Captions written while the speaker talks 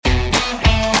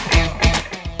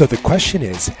So the question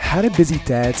is, how do busy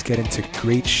dads get into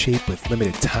great shape with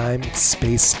limited time,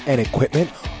 space, and equipment,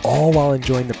 all while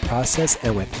enjoying the process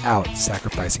and without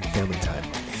sacrificing family time?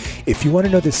 If you want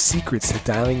to know the secrets to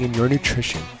dialing in your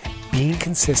nutrition, being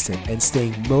consistent, and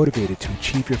staying motivated to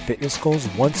achieve your fitness goals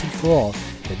once and for all,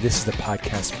 then this is the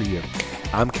podcast for you.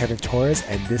 I'm Kevin Torres,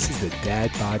 and this is the Dad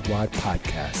Bod Wad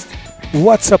Podcast.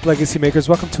 What's up, Legacy Makers?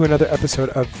 Welcome to another episode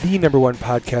of the number one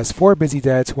podcast for busy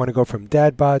dads who want to go from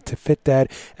dad bod to fit dad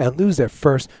and lose their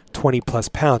first 20 plus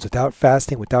pounds without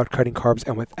fasting, without cutting carbs,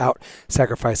 and without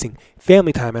sacrificing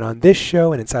family time. And on this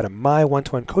show and inside of my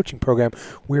one-to-one coaching program,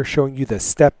 we're showing you the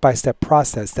step-by-step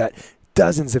process that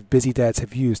dozens of busy dads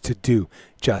have used to do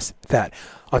just that.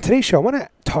 On today's show, I want to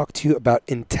talk to you about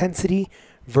intensity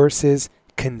versus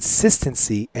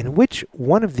consistency and which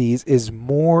one of these is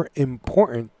more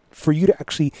important for you to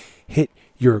actually hit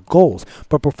your goals.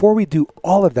 But before we do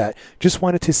all of that, just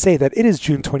wanted to say that it is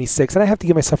June 26th, and I have to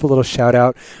give myself a little shout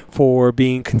out for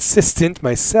being consistent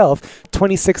myself,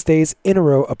 26 days in a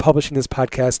row of publishing this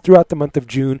podcast throughout the month of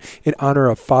June in honor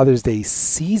of Father's Day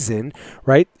season,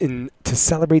 right? To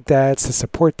celebrate dads, to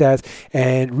support dads.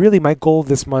 And really my goal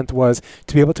this month was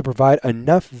to be able to provide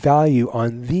enough value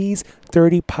on these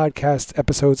 30 podcast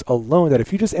episodes alone that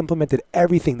if you just implemented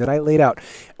everything that I laid out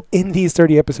in these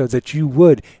 30 episodes, that you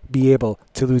would be able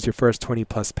to lose your first 20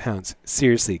 plus pounds.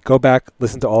 Seriously, go back,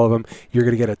 listen to all of them. You're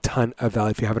going to get a ton of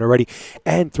value if you haven't already.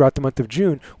 And throughout the month of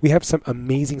June, we have some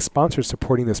amazing sponsors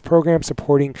supporting this program,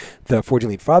 supporting the Forging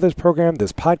Lean Fathers program,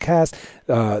 this podcast,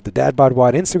 the Dad Bod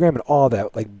Wad Instagram, and all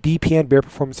that. Like BPN, Bare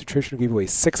Performance Nutrition, will give away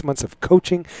 6 months of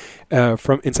coaching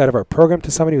from inside of our program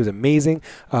to somebody who's amazing.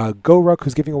 GoRuck,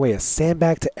 who's giving away a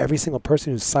sandbag to every single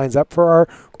person who signs up for our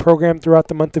program throughout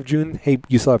the month of June. Hey,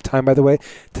 you still have time, by the way.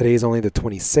 Today is only the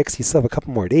 26th. You still have a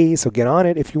couple more days, so get on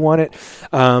it if you want it.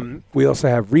 We also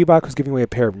have Reebok, who's giving away a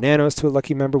pair of Nanos to a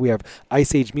lucky member. We have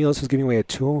Ice Age Meals, who's giving away a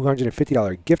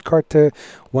 $250 gift card to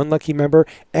one lucky member,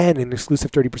 and an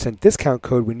exclusive 30% discount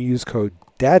code when you use code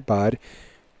DADBOD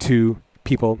to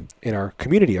people in our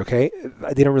community, okay?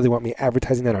 They don't really want me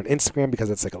advertising that on Instagram because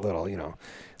it's like a little,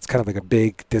 it's kind of like a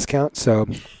big discount. So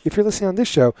if you're listening on this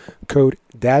show, code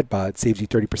DADBOD saves you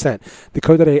 30%. The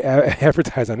code that I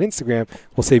advertise on Instagram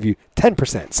will save you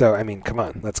 10%. So, I mean, come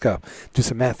on, let's go. Do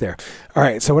some math there. All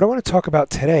right, so what I want to talk about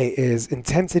today is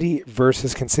intensity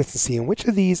versus consistency, and which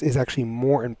of these is actually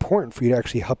more important for you to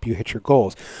actually help you hit your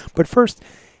goals. But first,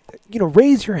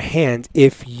 raise your hand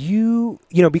if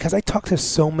because I talk to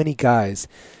so many guys.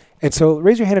 And so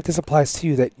raise your hand if this applies to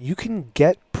you, that you can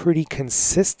get pretty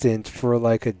consistent for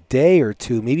like a day or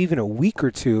two, maybe even a week or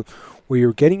two, where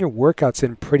you're getting your workouts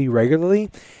in pretty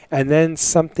regularly, and then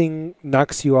something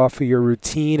knocks you off of your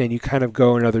routine and you kind of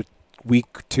go another week,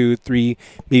 2, 3,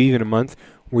 maybe even a month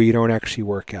where you don't actually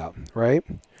work out, right?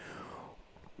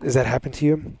 Does that happen to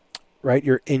you? Right?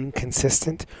 You're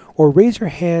inconsistent? Or raise your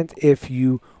hand if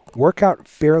you work out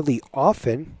fairly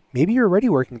often. Maybe you're already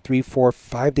working 3, 4,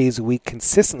 5 days a week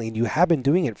consistently, and you have been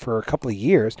doing it for a couple of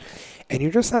years, and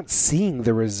you're just not seeing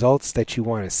the results that you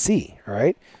want to see, all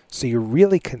right? So you're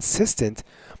really consistent,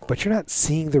 but you're not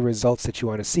seeing the results that you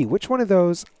want to see. Which one of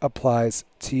those applies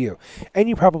to you? And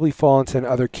you probably fall into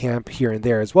another camp here and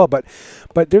there as well. But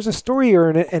there's a story or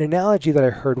an analogy that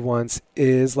I heard once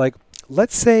is like,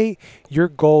 let's say your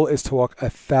goal is to walk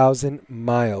 1,000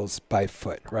 miles by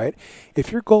foot, right?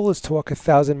 If your goal is to walk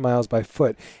 1,000 miles by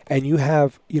foot and you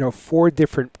have, 4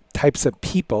 different types of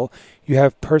people, you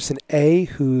have person A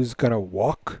who's going to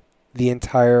walk the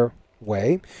entire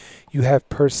way. You have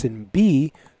person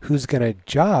B who's going to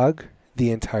jog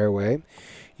the entire way.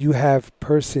 You have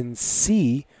person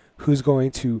C who's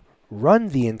going to run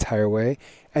the entire way.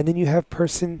 And then you have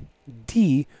person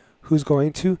D who's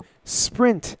going to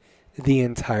sprint the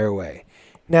entire way.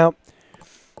 Now,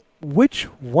 which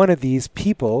one of these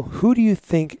people, who do you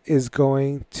think is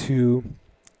going to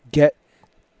get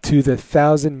to the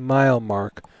 1,000-mile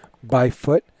mark by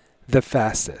foot the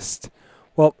fastest?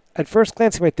 Well, at first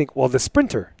glance, you might think, well, the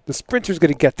sprinter. The sprinter's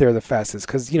going to get there the fastest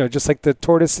because, just like the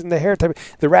tortoise and the hare type,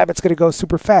 the rabbit's going to go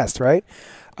super fast, right?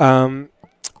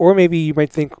 Or maybe you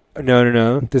might think,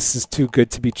 no, this is too good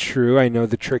to be true. I know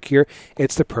the trick here.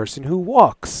 It's the person who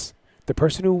walks. The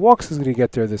person who walks is going to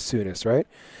get there the soonest, right?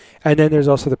 And then there's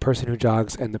also the person who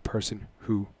jogs and the person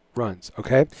who runs,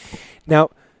 okay? Now,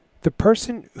 the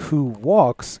person who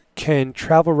walks can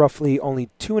travel roughly only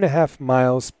 2.5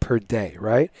 miles per day,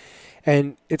 right?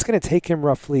 And it's going to take him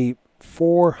roughly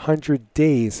 400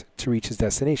 days to reach his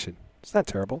destination. It's not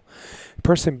terrible.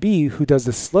 Person B, who does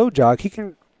the slow jog, he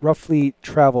can roughly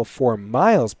travel 4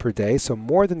 miles per day, so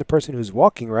more than the person who's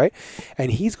walking, right?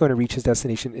 And he's going to reach his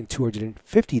destination in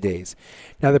 250 days.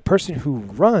 Now, the person who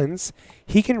runs,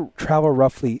 he can travel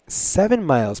roughly 7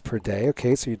 miles per day.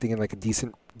 Okay, so you're thinking like a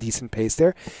decent pace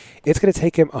there. It's going to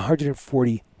take him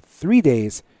 143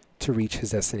 days to reach his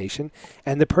destination.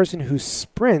 And the person who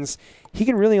sprints, he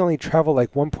can really only travel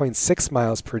like 1.6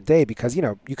 miles per day because,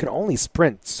 you can only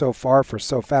sprint so far for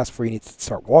so fast before you need to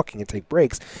start walking and take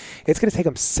breaks. It's going to take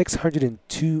him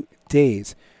 602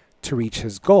 days to reach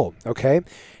his goal. Okay.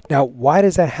 Now, why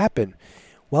does that happen?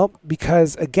 Well,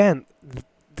 because again,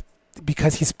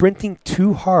 because he's sprinting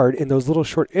too hard in those little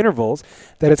short intervals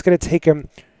that it's going to take him,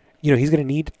 he's going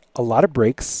to need a lot of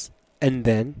breaks, and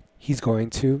then he's going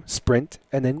to sprint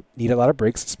and then need a lot of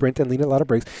breaks, sprint and need a lot of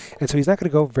breaks. And so he's not going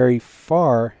to go very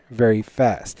far, very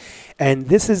fast. And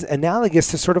this is analogous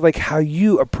to sort of like how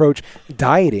you approach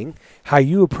dieting, how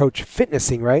you approach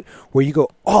fitnessing, right? Where you go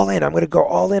all in. I'm going to go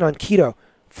all in on keto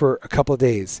for a couple of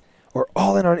days, or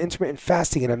all in on intermittent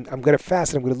fasting. And I'm going to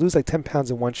fast and I'm going to lose like 10 pounds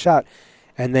in one shot.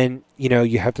 And then,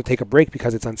 you have to take a break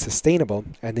because it's unsustainable,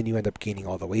 and then you end up gaining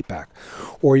all the weight back.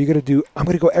 Or you're going to I'm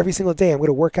going to go every single day. I'm going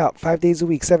to work out 5 days a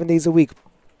week, 7 days a week,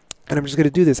 and I'm just going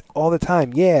to do this all the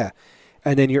time. Yeah.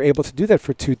 And then you're able to do that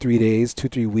for 2-3 days,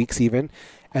 2-3 weeks even.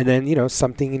 And then,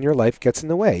 something in your life gets in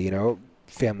the way,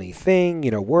 family thing,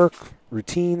 work,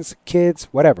 routines, kids,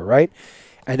 whatever, right?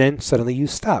 And then suddenly you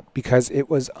stop because it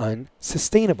was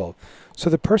unsustainable. So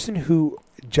the person who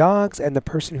jogs and the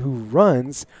person who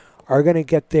runs are going to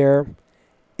get there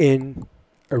in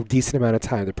a decent amount of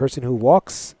time. The person who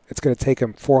walks, it's going to take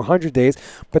them 400 days,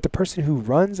 but the person who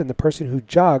runs and the person who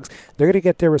jogs, they're going to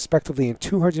get there respectively in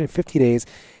 250 days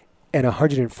and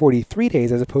 143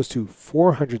 days, as opposed to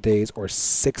 400 days or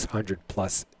 600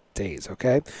 plus days.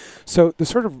 Okay. So the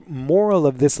sort of moral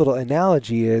of this little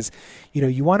analogy is,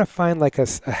 you want to find like a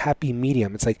happy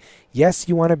medium. It's like, yes,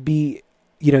 you want to be,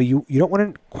 you don't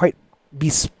want to quite be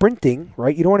sprinting,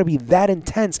 right? You don't want to be that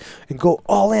intense and go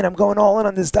all in. I'm going all in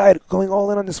on this diet, going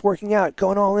all in on this working out,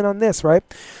 going all in on this, right?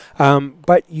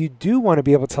 But you do want to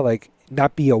be able to like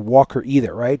not be a walker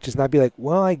either, right? Just not be like,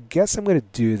 well, I guess I'm going to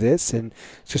do this and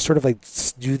just sort of like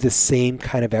do the same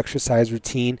kind of exercise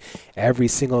routine every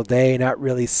single day, not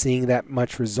really seeing that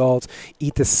much results,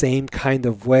 eat the same kind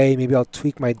of way. Maybe I'll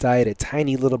tweak my diet a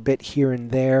tiny little bit here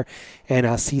and there and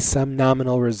I'll see some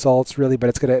nominal results really, but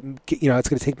it's going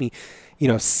to take me,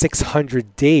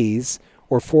 600 days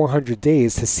or 400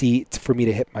 days for me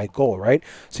to hit my goal, right?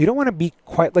 So you don't want to be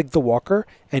quite like the walker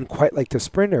and quite like the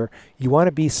sprinter. You want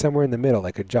to be somewhere in the middle,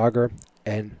 like a jogger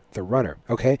and the runner,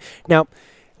 okay? Now,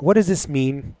 what does this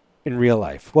mean in real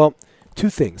life? Well, two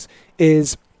things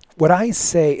is what I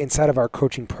say inside of our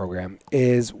coaching program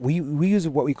is we use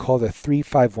what we call the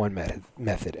 3-5-1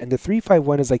 method. And the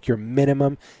 3-5-1 is like your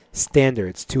minimum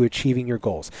standards to achieving your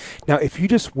goals. Now, if you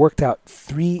just worked out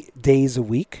 3 days a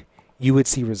week, you would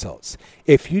see results.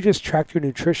 If you just tracked your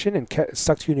nutrition and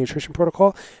stuck to your nutrition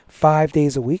protocol 5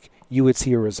 days a week, you would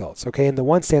see your results. Okay. And the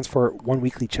 1 stands for 1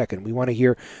 weekly check-in. We want to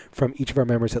hear from each of our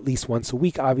members at least once a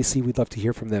week. Obviously, we'd love to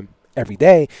hear from them every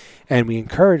day, and we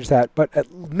encourage that, but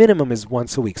at minimum is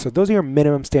once a week. So those are your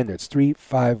minimum standards,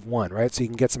 3-5-1, right? So you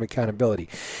can get some accountability.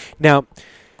 Now,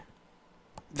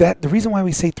 the reason why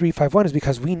we say 3-5-1 is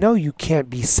because we know you can't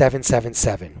be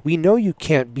 7-7-7. We know you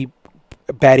can't be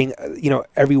batting,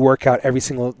 every workout every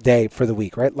single day for the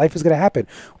week, right? Life is going to happen.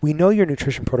 We know your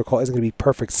nutrition protocol isn't going to be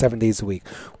perfect 7 days a week.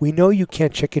 We know you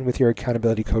can't check in with your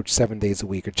accountability coach 7 days a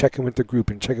week or check in with the group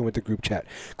and check in with the group chat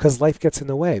because life gets in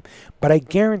the way. But I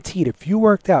guaranteed if you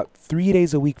worked out 3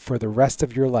 days a week for the rest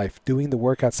of your life, doing the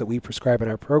workouts that we prescribe in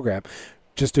our program,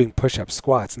 just doing push-ups,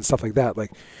 squats, and stuff like that,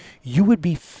 like you would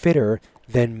be fitter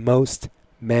than most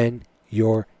men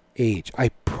your age. I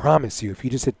promise you, if you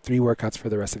just did 3 workouts for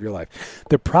the rest of your life.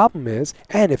 The problem is,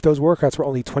 and if those workouts were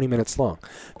only 20 minutes long,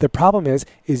 the problem is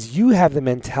you have the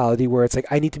mentality where it's like,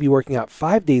 I need to be working out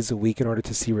 5 days a week in order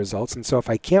to see results. And so if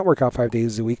I can't work out 5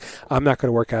 days a week, I'm not going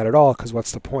to work out at all because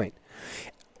what's the point?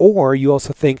 Or you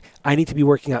also think, I need to be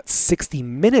working out 60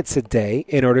 minutes a day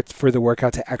in order for the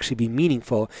workout to actually be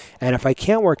meaningful. And if I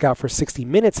can't work out for 60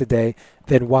 minutes a day,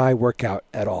 then why work out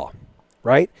at all?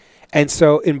 Right? And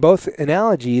so in both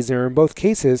analogies, or in both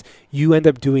cases, you end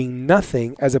up doing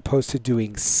nothing as opposed to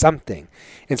doing something.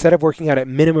 Instead of working out at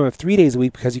minimum of 3 days a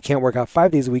week because you can't work out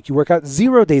 5 days a week, you work out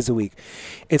 0 days a week.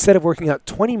 Instead of working out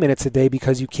 20 minutes a day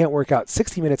because you can't work out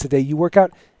 60 minutes a day, you work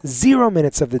out 0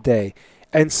 minutes of the day.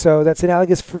 And so that's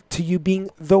analogous to you being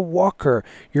the walker.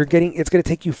 It's going to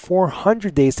take you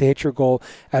 400 days to hit your goal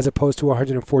as opposed to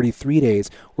 143 days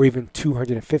or even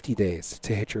 250 days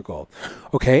to hit your goal.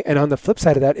 Okay. And on the flip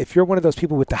side of that, if you're one of those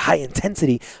people with the high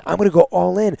intensity, I'm going to go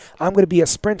all in. I'm going to be a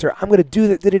sprinter. I'm going to do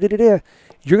that.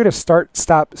 You're going to start,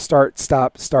 stop.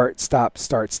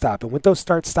 And with those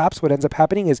start, stops, what ends up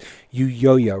happening is you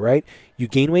yo-yo, right? You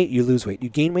gain weight, you lose weight. You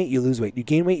gain weight, you lose weight. You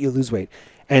gain weight, you lose weight.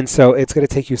 And so it's going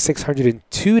to take you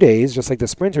 602 days, just like the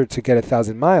sprinter, to get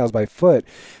 1,000 miles by foot.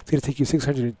 It's going to take you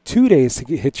 602 days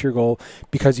to hit your goal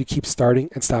because you keep starting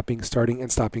and stopping, starting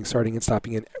and stopping, starting and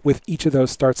stopping. And with each of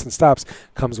those starts and stops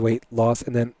comes weight loss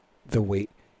and then the weight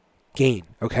gain,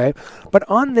 okay? But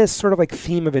on this sort of like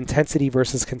theme of intensity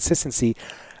versus consistency,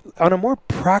 on a more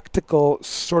practical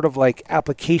sort of like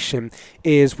application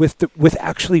is with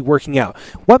actually working out.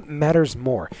 What matters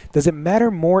more? Does it matter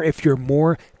more if you're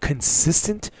more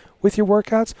consistent with your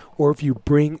workouts or if you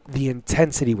bring the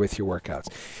intensity with your workouts?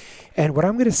 And what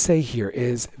I'm going to say here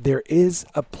is there is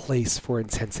a place for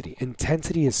intensity.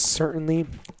 Intensity is certainly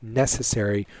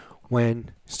necessary when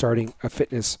starting a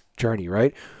fitness journey,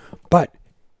 right? But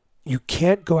you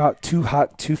can't go out too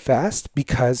hot too fast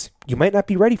because you might not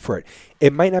be ready for it.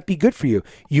 It might not be good for you.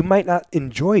 You might not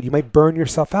enjoy it. You might burn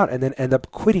yourself out and then end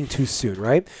up quitting too soon,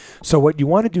 right? So what you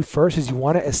want to do first is you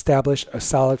want to establish a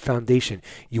solid foundation.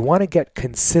 You want to get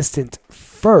consistent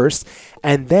first,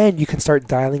 and then you can start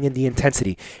dialing in the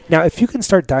intensity. Now, if you can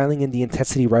start dialing in the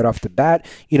intensity right off the bat,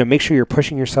 make sure you're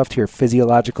pushing yourself to your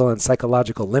physiological and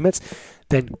psychological limits,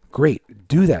 then great,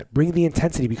 do that. Bring the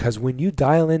intensity, because when you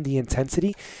dial in the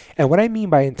intensity, and what I mean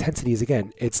by intensity is,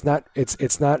 again, it's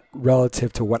not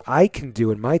relative to what I can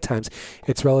do in my times.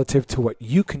 It's relative to what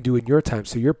you can do in your time.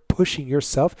 So you're pushing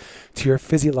yourself to your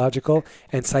physiological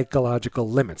and psychological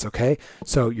limits, okay?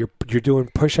 So you're doing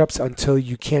push-ups until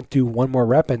you can't do one more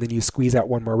rep, and then you squeeze out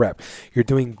one more rep. You're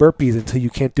doing burpees until you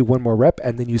can't do one more rep,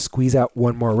 and then you squeeze out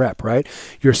one more rep, right?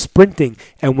 You're sprinting,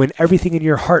 and when everything in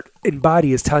your heart and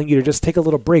body is telling you to just take a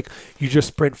little break, you just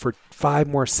sprint for 5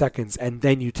 more seconds, and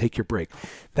then you take your break.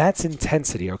 That's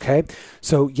intensity, okay?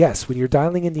 So yes, when you're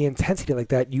dialing in the intensity like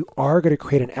that, you are going to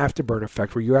create an afterburn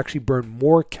effect where you actually burn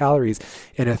more calories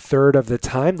in a third of the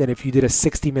time than if you did a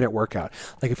 60-minute workout.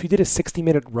 Like if you did a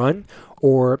 60-minute run,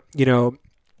 or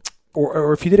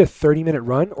if you did a 30-minute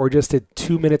run, or just did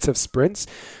 2 minutes of sprints,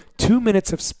 2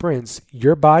 minutes of sprints,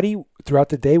 your body throughout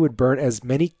the day would burn as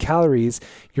many calories,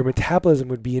 your metabolism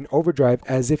would be in overdrive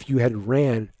as if you had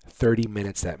ran 30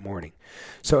 minutes that morning.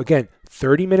 So again,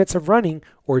 30 minutes of running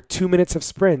or 2 minutes of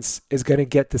sprints is going to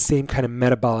get the same kind of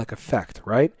metabolic effect,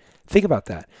 right? Think about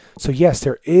that. So yes,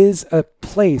 there is a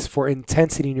place for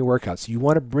intensity in your workouts. You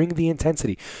want to bring the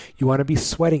intensity. You want to be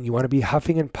sweating. You want to be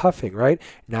huffing and puffing, right?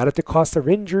 Not at the cost of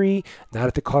injury, not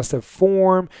at the cost of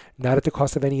form, not at the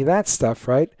cost of any of that stuff,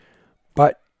 right?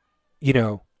 But,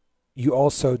 you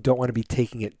also don't want to be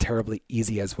taking it terribly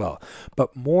easy as well.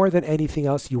 But more than anything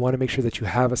else, you want to make sure that you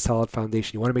have a solid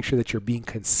foundation. You want to make sure that you're being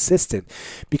consistent,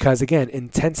 because again,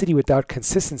 intensity without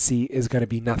consistency is going to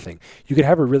be nothing. You could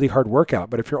have a really hard workout,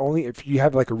 but if you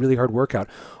have like a really hard workout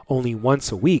only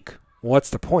once a week,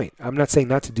 what's the point? I'm not saying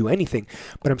not to do anything,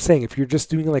 but I'm saying if you're just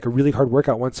doing like a really hard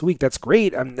workout once a week, that's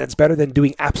great. That's better than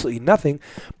doing absolutely nothing,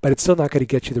 but it's still not going to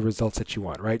get you the results that you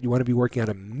want, right? You want to be working out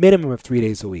a minimum of 3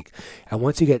 days a week. And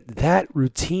once you get that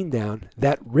routine down,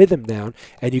 that rhythm down,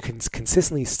 and you can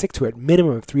consistently stick to it,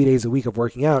 minimum of 3 days a week of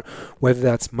working out, whether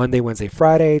that's Monday, Wednesday,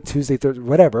 Friday, Tuesday, Thursday,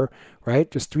 whatever,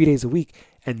 right? Just 3 days a week.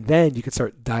 And then you can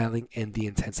start dialing in the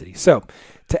intensity. So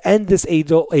to end this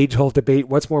age-old debate,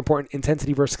 what's more important,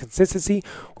 intensity versus consistency?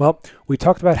 Well, we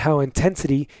talked about how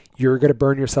intensity, you're going to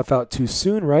burn yourself out too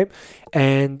soon, right?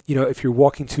 And, if you're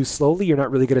walking too slowly, you're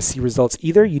not really going to see results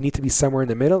either. You need to be somewhere in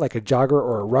the middle, like a jogger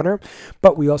or a runner.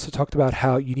 But we also talked about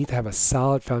how you need to have a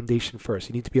solid foundation first.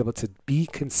 You need to be able to be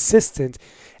consistent,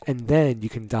 and then you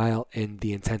can dial in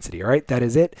the intensity. All right, that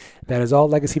is it. That is all,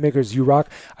 Legacy Makers. You rock.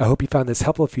 I hope you found this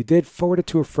helpful. If you did, forward it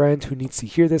to a friend who needs to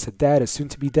hear this, a dad, a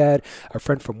soon-to-be dad, a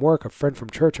friend from work, a friend from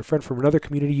church, a friend from another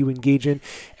community you engage in,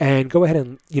 and go ahead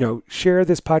and, share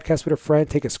this podcast with a friend.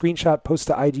 Take a screenshot, post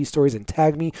to IG stories, and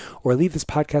tag me, or leave this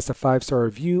podcast a 5-star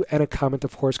review and a comment,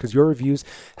 of course, because your reviews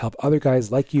help other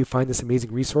guys like you find this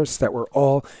amazing resource that we're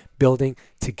all building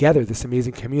together, this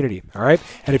amazing community. All right.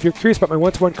 And if you're curious about my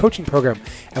one-to-one coaching program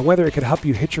and whether it could help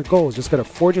you hit your goals, just go to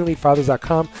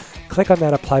forgingelitefathers.com, click on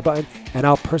that apply button, and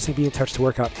I'll personally be in touch to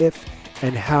work out if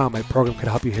and how my program could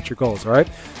help you hit your goals. All right.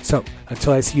 So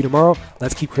until I see you tomorrow,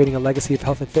 let's keep creating a legacy of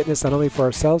health and fitness, not only for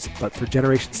ourselves, but for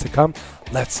generations to come.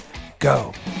 Let's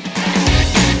go.